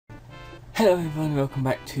Hello everyone, welcome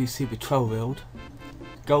back to Super Troll World.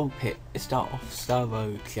 Gold Pit. Let's start off Star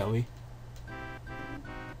Road, shall we?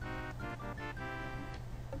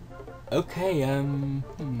 Okay,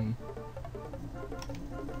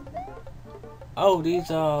 Oh, these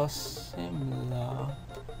are similar.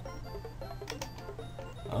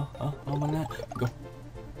 I'm on that. Go.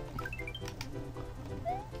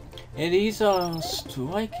 Yeah, these are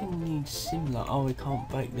strikingly similar. Oh, we can't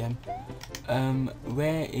break them.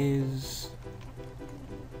 Where is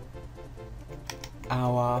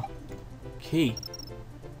our key?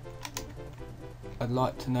 I'd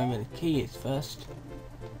like to know where the key is first.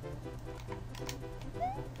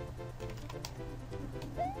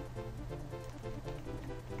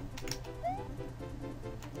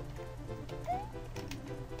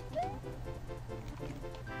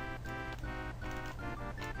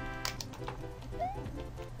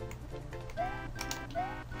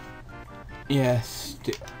 Yes.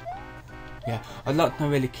 Yeah, I'd like to know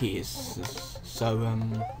where the key is. So,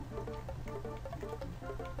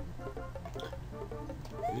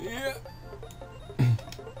 yeah.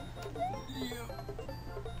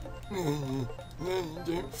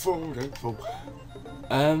 Don't fall, don't fall.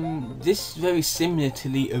 This is very similar to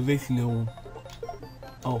the original.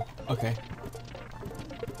 Oh, okay.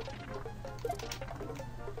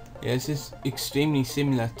 Yeah, this is extremely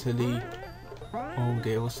similar to the. Oh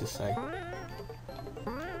dear, what's this say?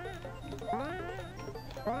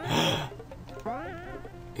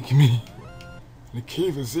 Give me. The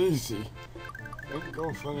key was easy. Thank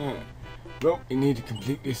God for that. Well, you need to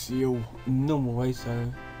complete this the normal way,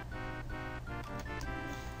 so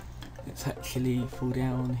let's actually fall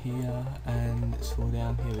down here, and let's fall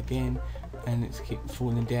down here again, and let's keep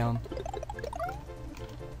falling down.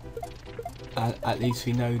 At least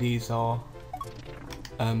we know these are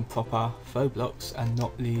proper throw blocks and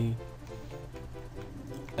not the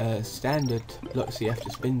standard blocks you have to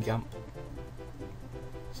spin jump.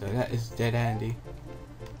 So that is dead handy.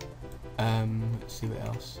 Let's see what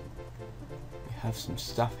else. We have some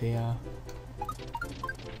stuff here.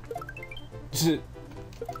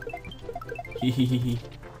 We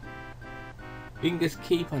can just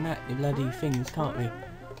keep on that the bloody things, can't we?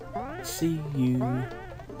 See you.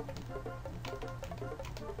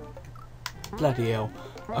 Bloody hell.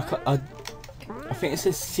 I think it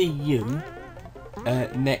says see you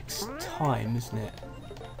next time, isn't it?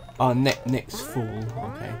 Oh, next fall.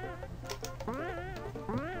 Okay.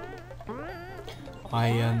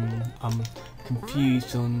 I'm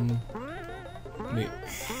confused on which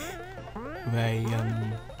way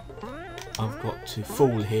I've got to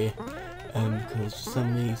fall here because for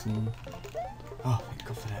some reason. Oh, thank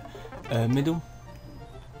God for that. Middle.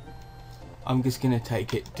 I'm just gonna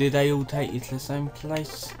take it. Do they all take you to the same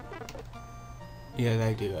place? Yeah,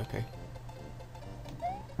 they do. Okay.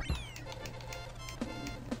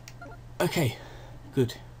 Okay,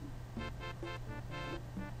 good.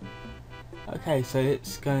 Okay, so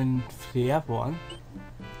it's going for the other one.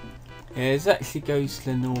 Yeah, it actually goes to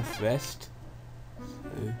the northwest.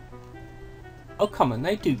 So. Oh, come on,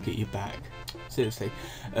 they do get you back. Seriously.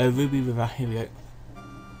 Ruby River, here we go.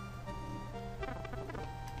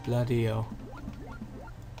 Bloody hell.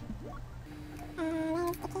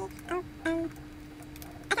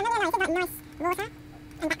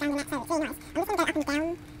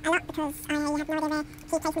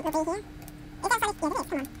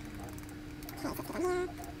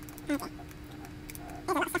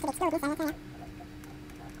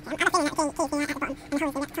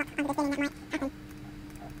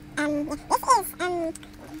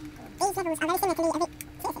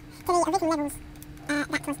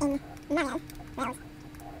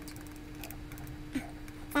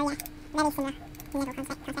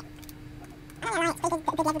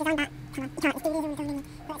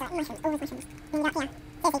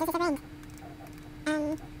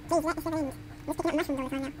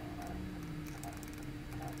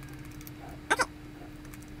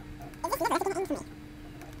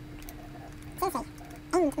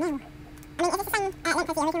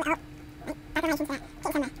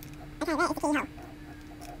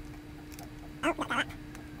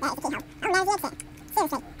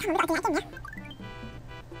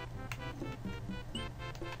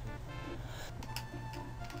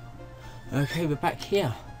 Okay, we're back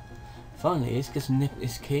here. Finally, let's just nip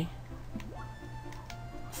this key.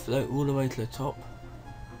 Float all the way to the top.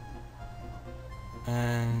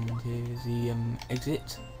 And here's the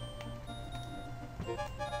exit.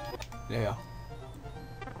 There we are.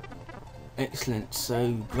 Excellent,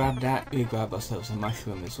 so grab that. We grab ourselves a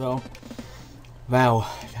mushroom as well. Wow,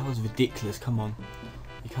 that was ridiculous, come on.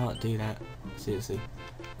 You can't do that, seriously.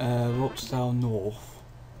 Rochdale North.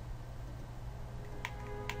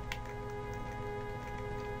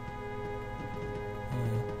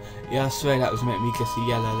 Yeah, I swear that was meant to be just a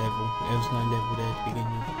yellow level. There was no level there to begin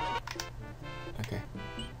with. Okay.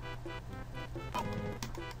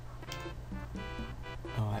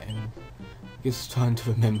 Alright, I guess it's trying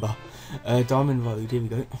to remember. Diamond Road, here we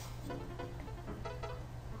go.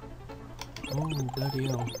 Oh, bloody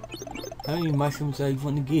hell. How many mushrooms do you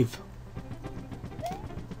want to give?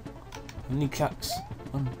 How many clucks?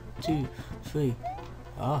 1, 2, 3.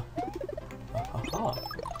 Ah. Ha.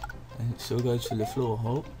 And it still goes to the floor.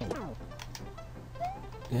 Oh.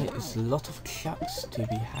 There is a lot of clucks to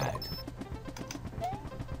be had.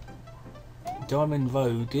 Diamond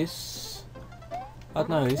Road is... I don't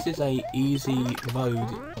know, this is a easy road.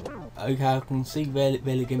 Okay, I can see where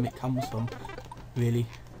the gimmick comes from. Really.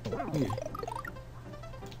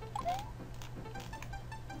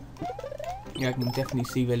 Yeah, I can definitely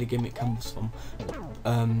see where the gimmick comes from.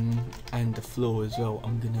 And the floor as well.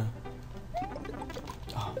 I'm gonna...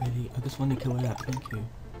 Oh, really? I just want to kill that, thank you.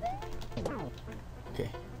 Okay.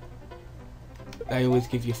 They always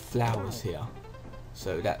give you flowers here.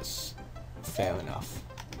 So that's fair enough.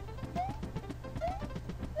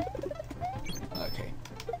 Okay.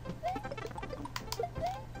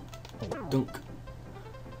 Dunk.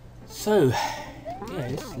 So, yeah,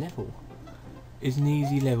 this level is an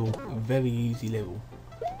easy level, a very easy level.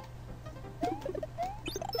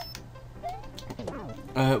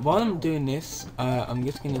 While I'm doing this, I'm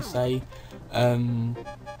just gonna say,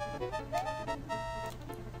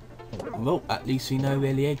 well, at least we know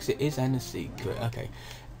where the exit is and the secret. Okay.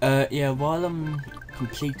 Yeah, while I'm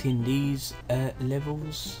completing these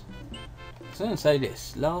levels, so I'm gonna say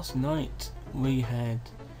this. Last night we had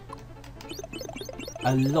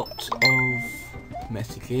a lot of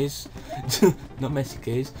messages. Not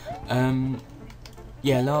messages.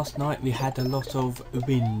 Yeah, last night we had a lot of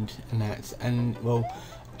wind and that, and well,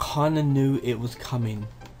 kind of knew it was coming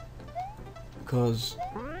because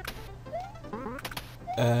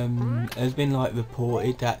there's been like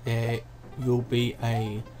reported that there will be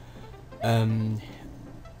a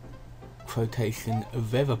quotation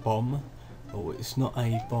weather bomb. Or it's not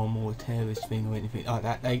a bomb or a terrorist thing or anything like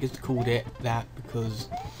that. They just called it that because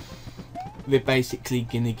we're basically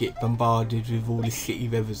gonna get bombarded with all the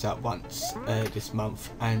shitty weathers at once this month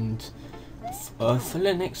and for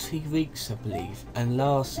the next few weeks, I believe. And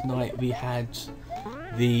last night we had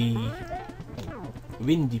the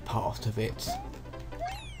windy part of it.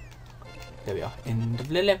 There we are, end of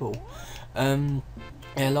the level.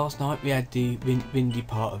 Yeah, last night we had the windy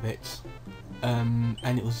part of it.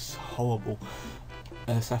 And it was horrible.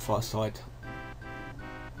 Sapphire side.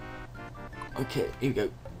 Okay, here we go.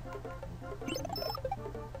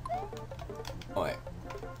 Alright.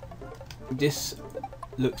 This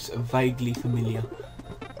looks vaguely familiar.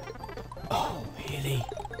 Oh, really?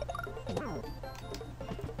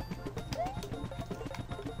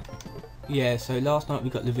 Yeah, so last night we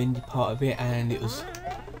got the windy part of it and it was...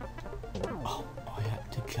 Oh, I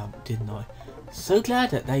had to jump, didn't I? So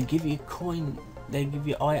glad that they give you coin, they give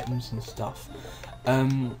you items and stuff.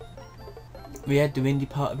 We had the windy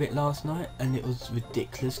part of it last night and it was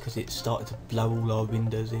ridiculous because it started to blow all our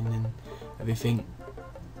windows in and everything.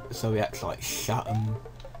 So we had to like shut them.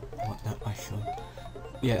 What that mushroom?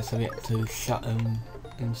 Yeah, so we had to shut them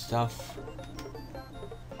and stuff.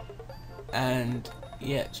 And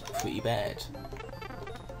yeah, it's pretty bad.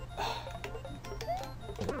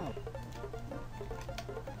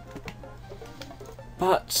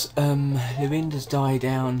 But the wind has died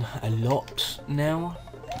down a lot now.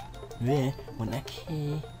 Yeah,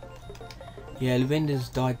 yeah, the wind has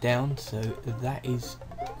died down, so that is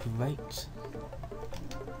great.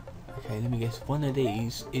 Okay, let me guess. One of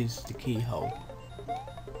these is the keyhole.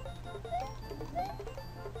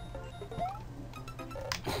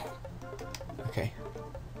 Okay.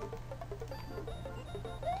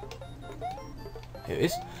 Here it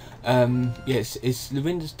is. Yes, the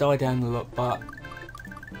wind has died down a lot, but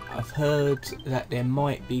I've heard that there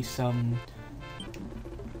might be some...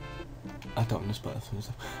 I don't want to spoil it.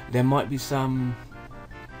 There might be some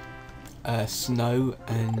snow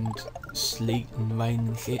and sleet and rain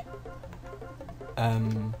and shit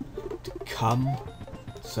to come.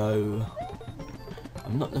 So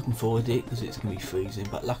I'm not looking forward to it because it's going to be freezing.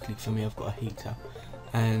 But luckily for me, I've got a heater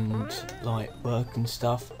and like work and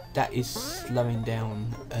stuff. That is slowing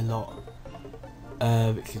down a lot,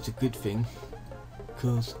 which is a good thing.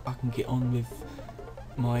 Because I can get on with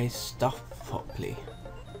my stuff properly.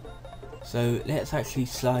 So let's actually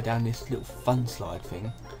slide down this little fun slide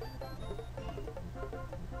thing.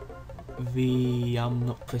 I'm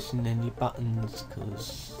not pressing any buttons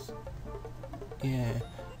because yeah.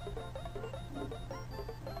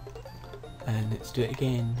 And let's do it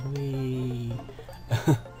again. Whee.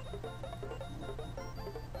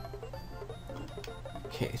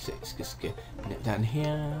 Okay, so let's just get it down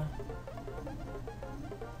here.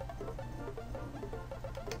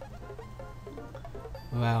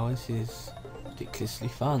 Wow, this is ridiculously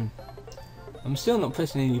fun. I'm still not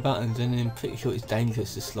pressing any buttons, and I'm pretty sure it's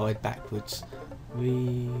dangerous to slide backwards.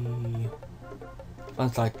 Fun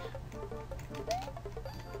slide.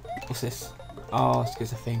 What's this? Oh, it's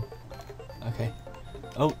just a thing. Okay.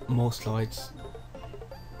 Oh, more slides.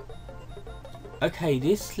 Okay,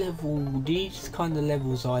 this level, these kind of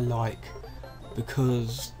levels I like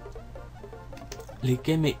because the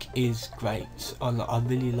gimmick is great. I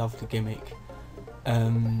really love the gimmick,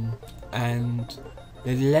 and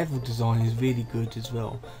the level design is really good as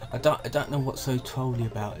well. I don't know what's so trolly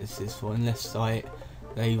about this one, unless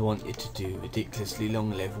they wanted to do ridiculously long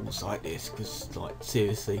levels like this, because like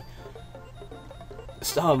seriously,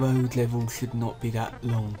 Star Road level should not be that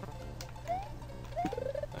long.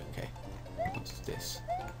 Okay, what's this?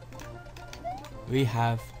 We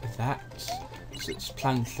have that. So let's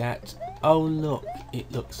plunge that. Oh look,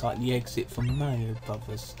 it looks like the exit from Mario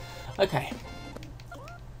Brothers. Okay.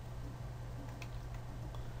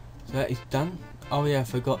 So that is done. Oh yeah, I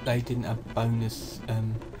forgot they didn't have bonus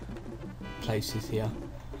places here.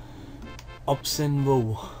 Obscene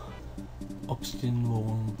Wall. Obscene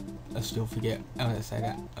Wall. I still forget how to say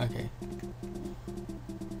that. Okay.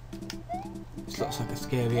 This looks like a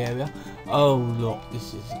scary area. Oh look,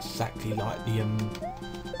 this is exactly like the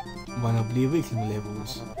one of the original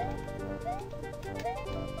levels.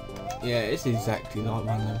 Yeah, it's exactly like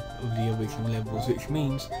one of the original levels, which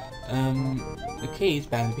means the key is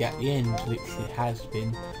bound to be at the end, which it has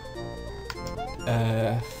been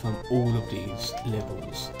from all of these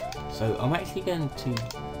levels. So I'm actually going to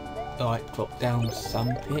like drop down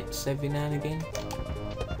some pits every now and again.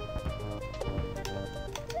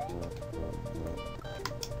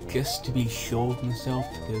 Just to be sure of myself,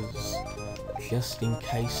 because just in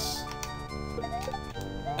case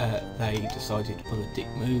they decided to pull a dick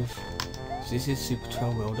move. So this is Super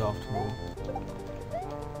Trail World after all.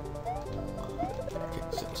 Okay,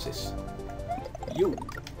 so what's this? Yo!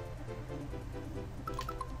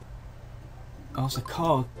 Oh, it's a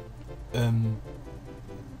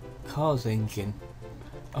car's engine.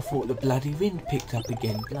 I thought the bloody wind picked up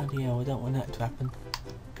again. Bloody hell, I don't want that to happen.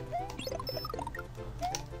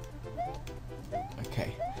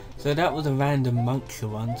 Okay, so that was a random Muncher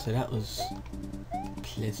one, so that was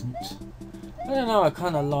pleasant. I don't know, I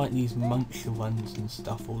kind of like these Muncher ones and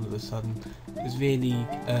stuff all of a sudden. It's really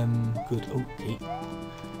good. Oh, okay.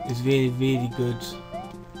 It's really good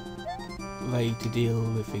way to deal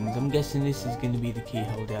with things. I'm guessing this is going to be the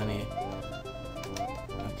keyhole down here.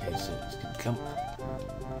 Okay, so it's going to jump.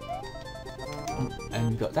 Oh,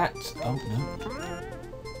 and we got that. Oh, no.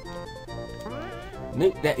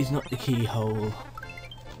 Nope, that is not the keyhole.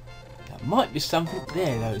 There might be something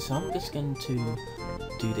there though, so I'm just going to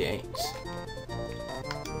do the X.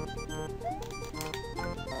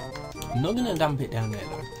 I'm not going to dump it down there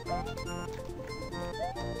though.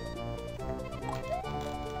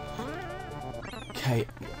 Okay,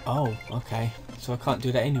 oh, okay, so I can't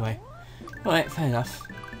do that anyway. Alright, fair enough.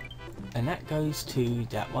 And that goes to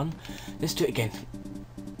that one. Let's do it again.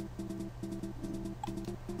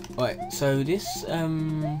 Alright, so this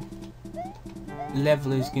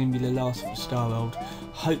level is going to be the last for Star World.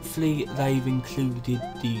 Hopefully they've included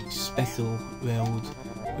the special world,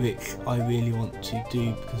 which I really want to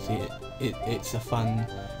do because it's a fun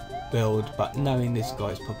world, but knowing this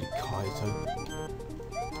guy is probably Kaizo.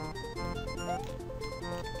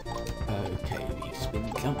 Okay, the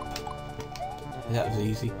spin jump. That was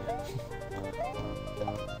easy.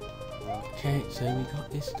 Okay, so we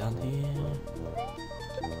got this done here.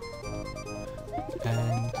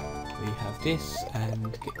 And we have this,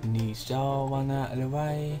 and get the new star one out of the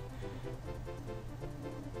way.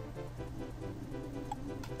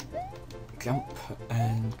 Jump,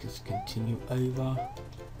 and just continue over.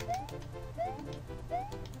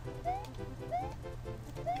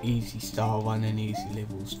 Easy star one and easy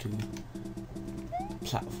levels to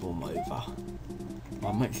platform over.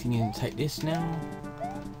 I'm actually going to take this now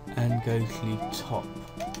and go to the top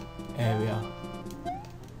area.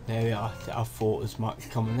 There we are. I thought as much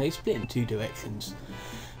coming. They split in two directions.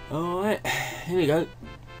 Alright, here we go.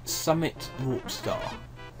 Summit Warp Star.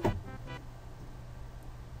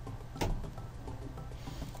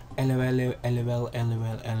 LOL, LOL,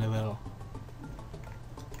 LOL, LOL.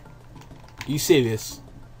 Are you serious?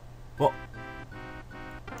 What?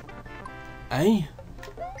 Eh?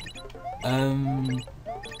 Are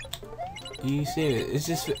you serious?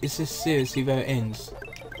 Is this seriously where it ends?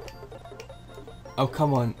 Oh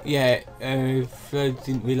come on, yeah. I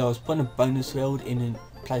didn't realise putting a bonus world in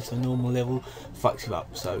place on normal level fucks you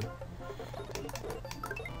up. So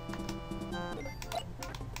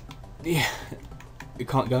yeah, you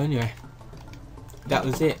can't go anywhere. That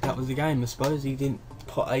was it. That was the game. I suppose he didn't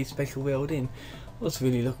put a special world in. I was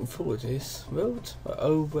really looking forward to this world, but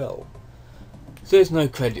oh well. So there's no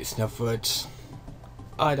credits, in other words.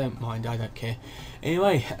 I don't mind. I don't care.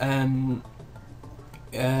 Anyway,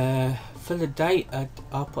 for the date,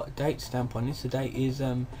 I'll put a date stamp on this. The date is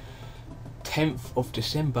 10th of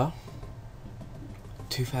December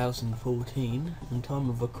 2014, and time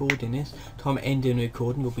of recording this, time of ending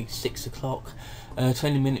recording will be 6 o'clock.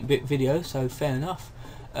 20-minute bit video, so fair enough.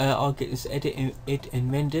 I'll get this edited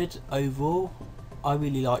and rendered. Overall, I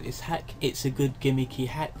really like this hack. It's a good gimmicky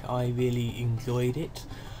hack. I really enjoyed it.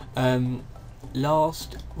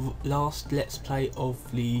 Last let's play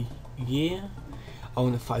of the year. I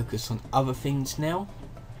want to focus on other things now,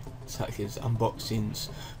 such as unboxings,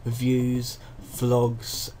 reviews,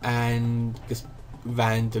 vlogs, and just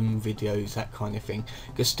random videos, that kind of thing,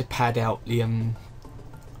 just to pad out the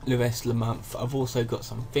rest of the month. I've also got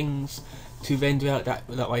some things to render out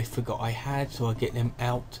that I forgot I had, so I'll get them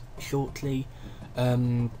out shortly.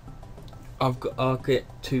 I'll get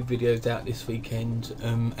 2 videos out this weekend,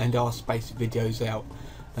 and I'll space videos out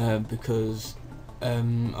because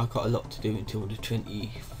I've got a lot to do until the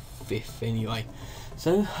 25th anyway.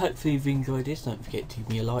 So hopefully you've enjoyed this. Don't forget to give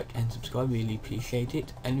me a like and subscribe, really appreciate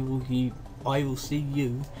it, and I will see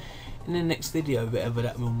you in the next video, whatever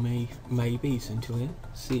that may be. So until then,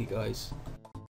 see you guys.